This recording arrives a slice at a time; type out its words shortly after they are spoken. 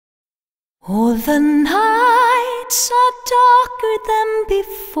All the nights are darker than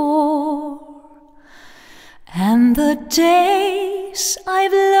before, and the days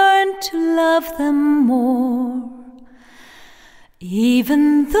I've learned to love them more.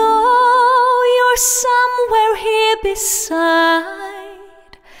 Even though you're somewhere here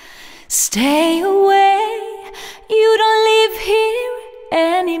beside, stay away, you don't live here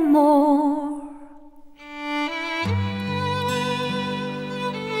anymore.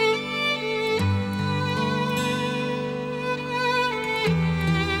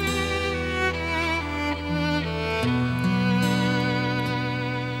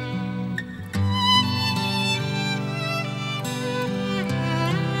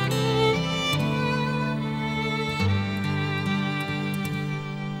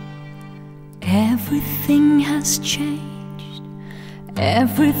 Everything has changed,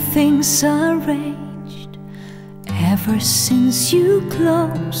 everything's arranged ever since you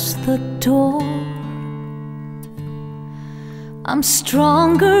closed the door. I'm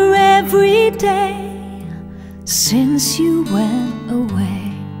stronger every day since you went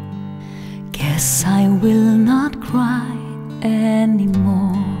away. Guess I will not cry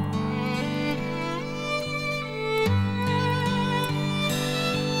anymore.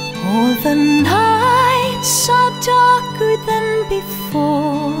 All the nights are darker than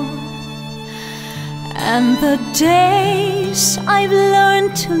before, and the days I've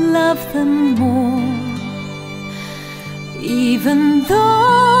learned to love them more. Even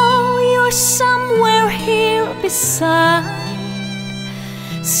though you're somewhere here beside,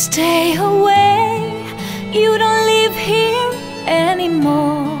 stay away, you don't live here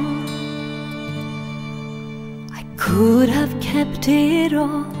anymore. I could have kept it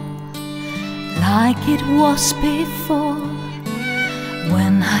all like it was before,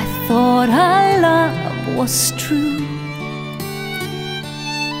 when I thought our love was true.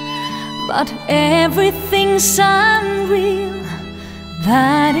 But everything's unreal,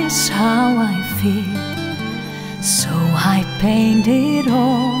 that is how I feel. So I paint it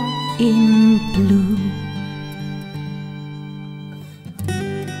all in blue.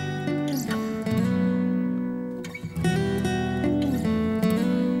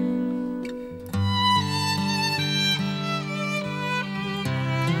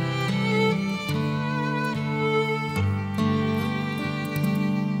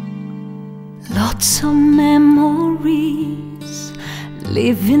 Lots of memories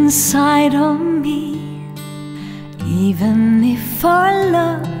live inside of me, even if our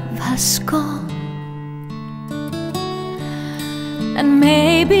love has gone. And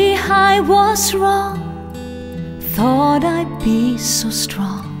maybe I was wrong, thought I'd be so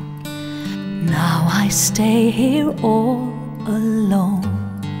strong. Now I stay here all alone.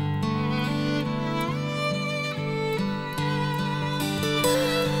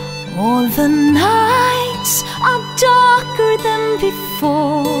 All the nights are darker than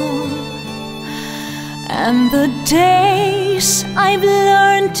before, and the days I've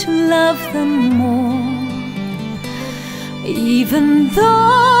learned to love them more. Even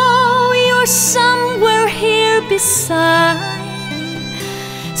though you're somewhere here beside,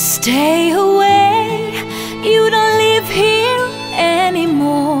 stay away, you don't live here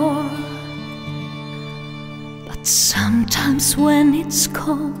anymore. But sometimes when it's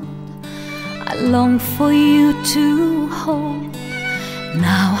cold, I long for you to hold.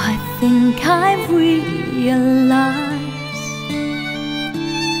 Now I think I've realized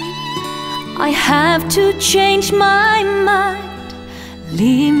I have to change my mind,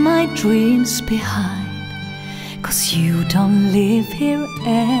 leave my dreams behind, 'cause you don't live here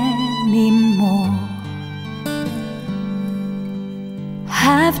anymore.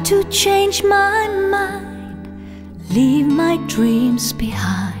 Have to change my mind, leave my dreams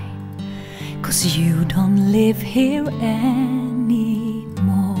behind, 'cause you don't live here anymore.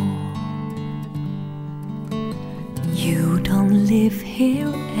 You don't live here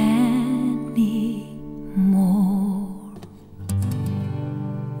anymore.